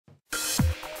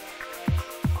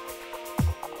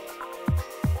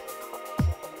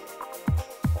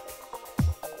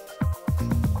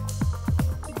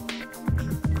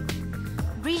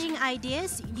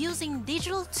ideas using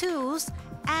digital tools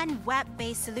and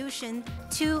web-based solutions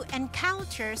to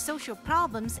encounter social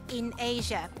problems in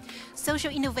Asia.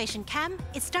 Social Innovation Camp,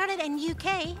 it started in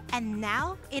UK and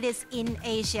now it is in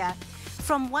Asia.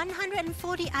 From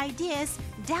 140 ideas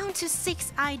down to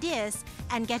 6 ideas,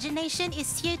 and Gadget Nation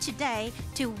is here today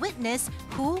to witness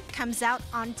who comes out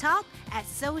on top at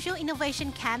Social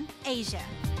Innovation Camp Asia.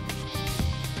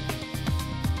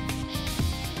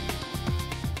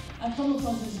 I've come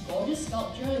across this gorgeous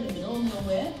sculpture in the middle of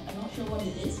nowhere. I'm not sure what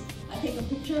it is. I take a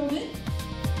picture of it.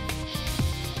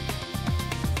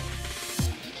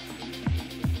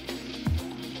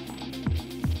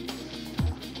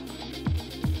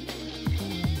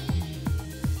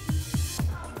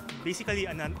 Basically,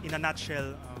 in a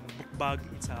nutshell, BookBug,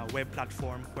 it's a web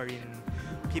platform wherein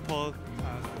people,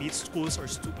 be it schools or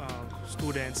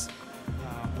students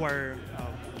who are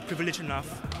privileged enough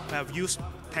to have used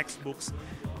textbooks,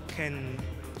 can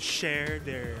share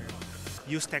their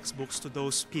used textbooks to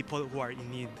those people who are in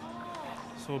need.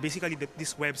 So basically,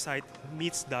 this website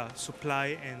meets the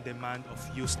supply and demand of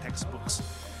used textbooks.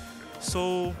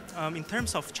 So in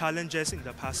terms of challenges in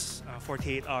the past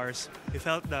 48 hours, we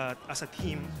felt that as a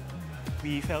team,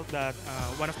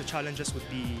 one of the challenges would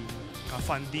be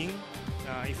funding.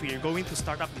 If we are going to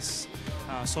start up this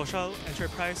social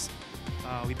enterprise,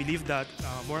 we believe that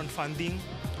more on funding,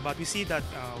 but we see that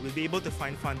we'll be able to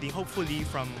find funding, hopefully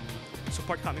from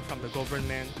support coming from the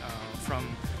government, from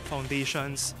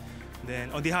foundations.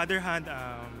 Then on the other hand,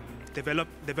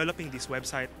 developing this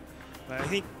website, I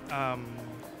think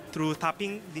through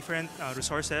tapping different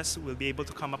resources, we'll be able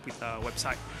to come up with a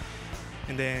website.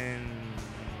 And then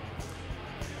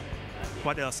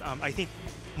what else? I think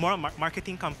more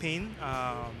marketing campaign,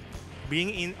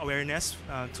 bringing in awareness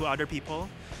to other people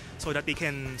so that they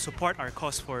can support our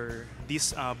cause for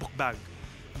this book bag.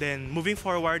 Then moving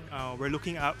forward, we're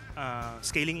looking at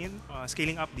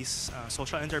scaling up this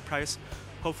social enterprise.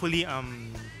 Hopefully,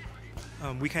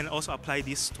 we can also apply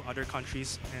this to other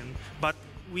countries. But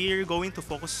we're going to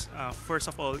focus, first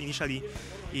of all, initially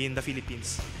in the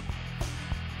Philippines.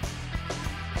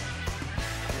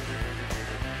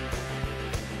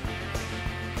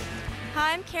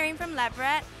 Hi, I'm Karen from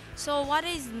Labrat. So what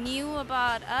is new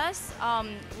about us?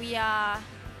 We are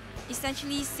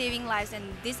essentially saving lives, and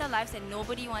these are lives that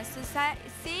nobody wants to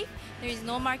save. There is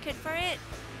no market for it,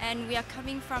 and we are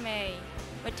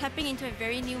we're tapping into a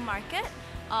very new market,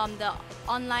 the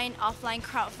online, offline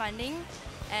crowdfunding,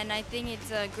 and I think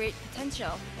it's a great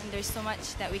potential, and there's so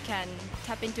much that we can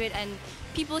tap into it, and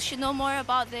people should know more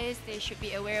about this. They should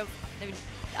be aware of the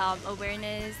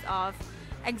awareness of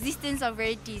existence of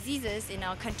rare diseases in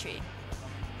our country.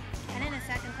 And then the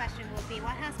second question will be,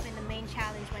 what has been the main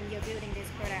challenge when you're building this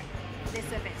product, this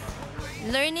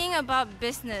service? Learning about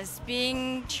business,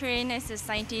 being trained as a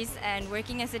scientist and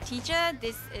working as a teacher,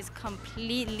 this is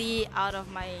completely out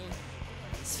of my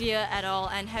sphere at all,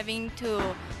 and having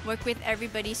to work with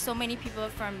everybody, so many people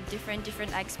from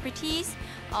different expertise,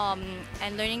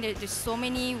 and learning that there's so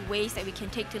many ways that we can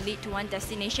take to lead to one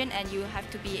destination, and you have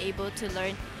to be able to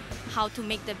learn how to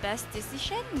make the best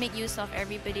decision, make use of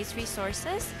everybody's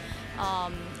resources,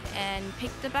 and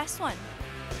pick the best one.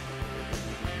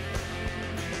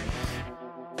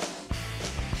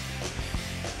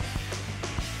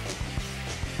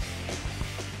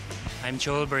 I'm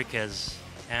Joel Berquez.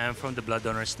 I'm from the Blood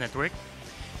Donors Network,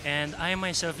 and I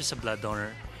myself is a blood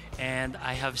donor, and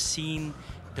I have seen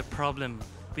the problem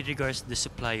with regards to the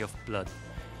supply of blood,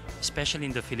 especially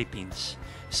in the Philippines.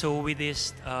 So with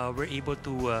this, we're able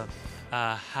to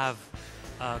have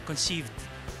conceived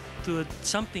to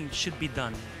something should be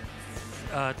done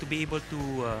to be able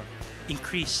to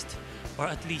increase or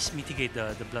at least mitigate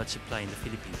the blood supply in the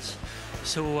Philippines.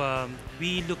 So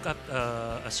we look up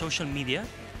a social media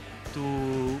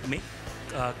to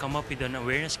come up with an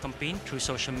awareness campaign through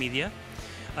social media,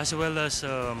 as well as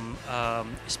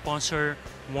sponsor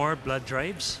more blood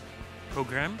drives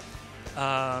program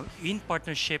in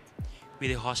partnership with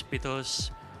the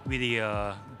hospitals, with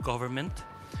the government,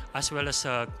 as well as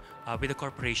with the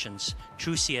corporations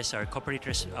through CSR, corporate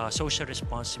social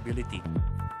responsibility.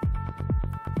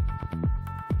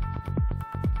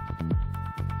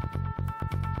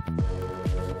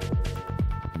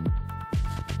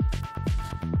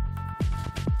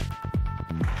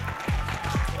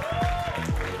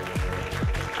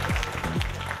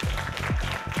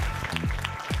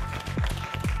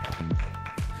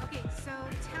 Okay, so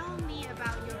tell me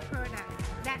about your product,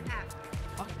 that app.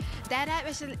 That app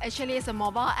actually is a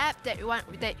mobile app that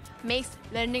makes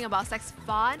learning about sex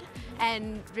fun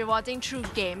and rewarding through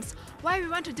games. Why we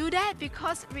want to do that?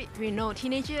 Because we know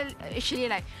teenagers actually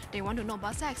they want to know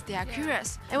about sex, they are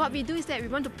curious. And what we do is that we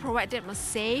want to provide them a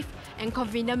safe and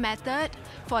convenient method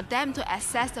for them to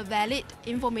access the valid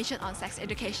information on sex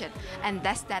education, and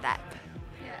that's that app.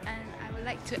 Yeah, and I would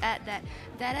like to add that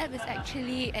that app is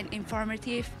actually an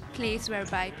informative place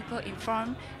whereby people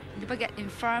get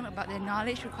informed about the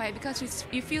knowledge required, because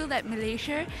you feel that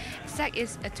Malaysia, sex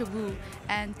is a taboo,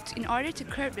 and in order to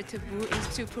curb the taboo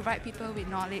is to provide people with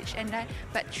knowledge,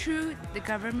 but through the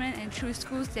government and through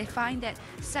schools they find that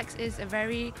sex is a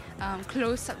very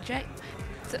closed subject.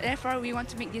 So therefore we want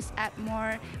to make this app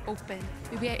more open.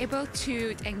 We'll be able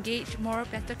to engage more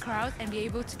better crowds and be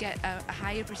able to get a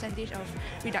higher percentage of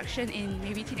reduction in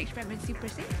maybe teenage pregnancy per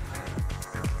se.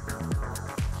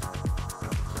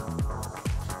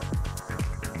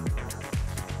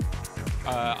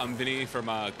 I'm Vinny from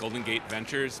Golden Gate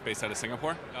Ventures, based out of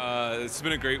Singapore. It's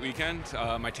been a great weekend.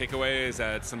 My takeaway is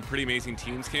that some pretty amazing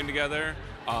teams came together.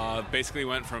 Basically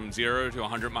went from 0 to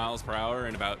 100 miles per hour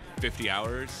in about 50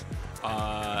 hours.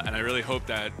 And I really hope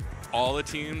that all the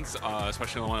teams,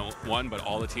 especially the one, but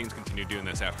all the teams continue doing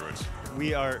this afterwards.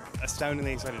 We are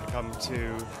astoundingly excited to come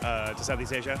to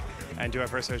Southeast Asia and do our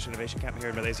first social innovation camp here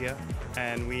in Malaysia.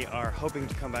 And we are hoping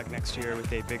to come back next year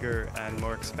with a bigger and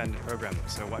more expanded program.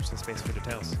 So watch this space for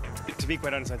details. To be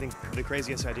quite honest, I think the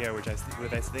craziest idea, which I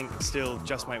think still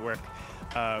just might work,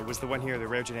 was the one here, the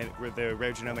rare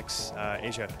genomics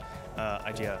Asia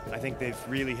idea. I think they've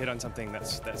really hit on something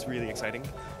that's really exciting.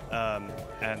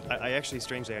 And I actually,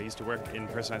 strangely, I used to work in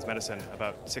personalized medicine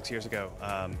about 6 years ago,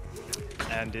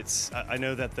 and I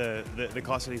know that the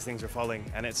cost of these things are falling,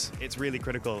 and it's really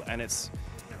critical,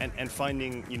 and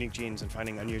finding unique genes and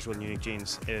finding unusual and unique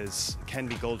genes can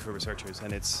be gold for researchers,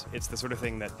 and it's the sort of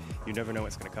thing that you never know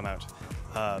what's going to come out.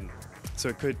 So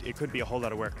it could be a whole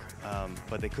lot of work,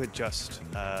 but they could just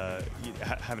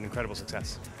have an incredible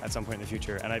success at some point in the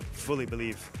future. And I fully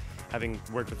believe, having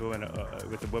worked with the woman,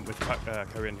 with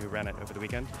Corinne, who ran it over the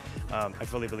weekend, I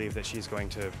fully believe that she's going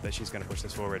to push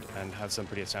this forward and have some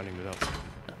pretty astounding results.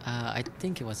 I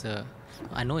think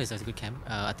I know it's a good camp.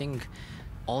 I think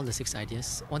all the 6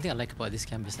 ideas. One thing I like about this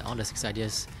camp is that all the 6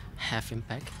 ideas have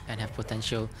impact and have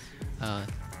potential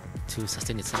to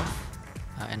sustain itself.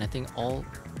 And I think all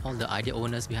the idea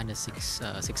owners behind the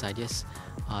six ideas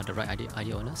are the right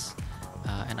idea owners.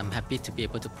 And I'm happy to be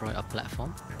able to provide a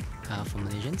platform for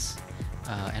Malaysians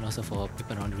and also for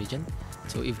people around the region.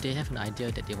 So if they have an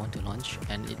idea that they want to launch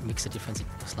and it makes a difference in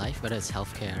people's life, whether it's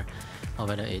healthcare or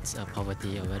whether it's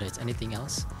poverty or whether it's anything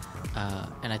else,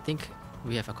 and I think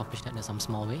we have accomplished that in some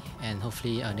small way, and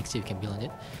hopefully next year we can build on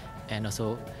it. And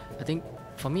also, I think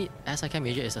for me, as I Can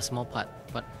Major is a small part,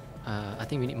 but I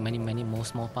think we need many more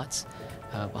small parts.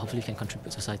 But hopefully we can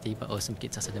contribute to society, but also make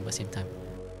it sustainable at the same time.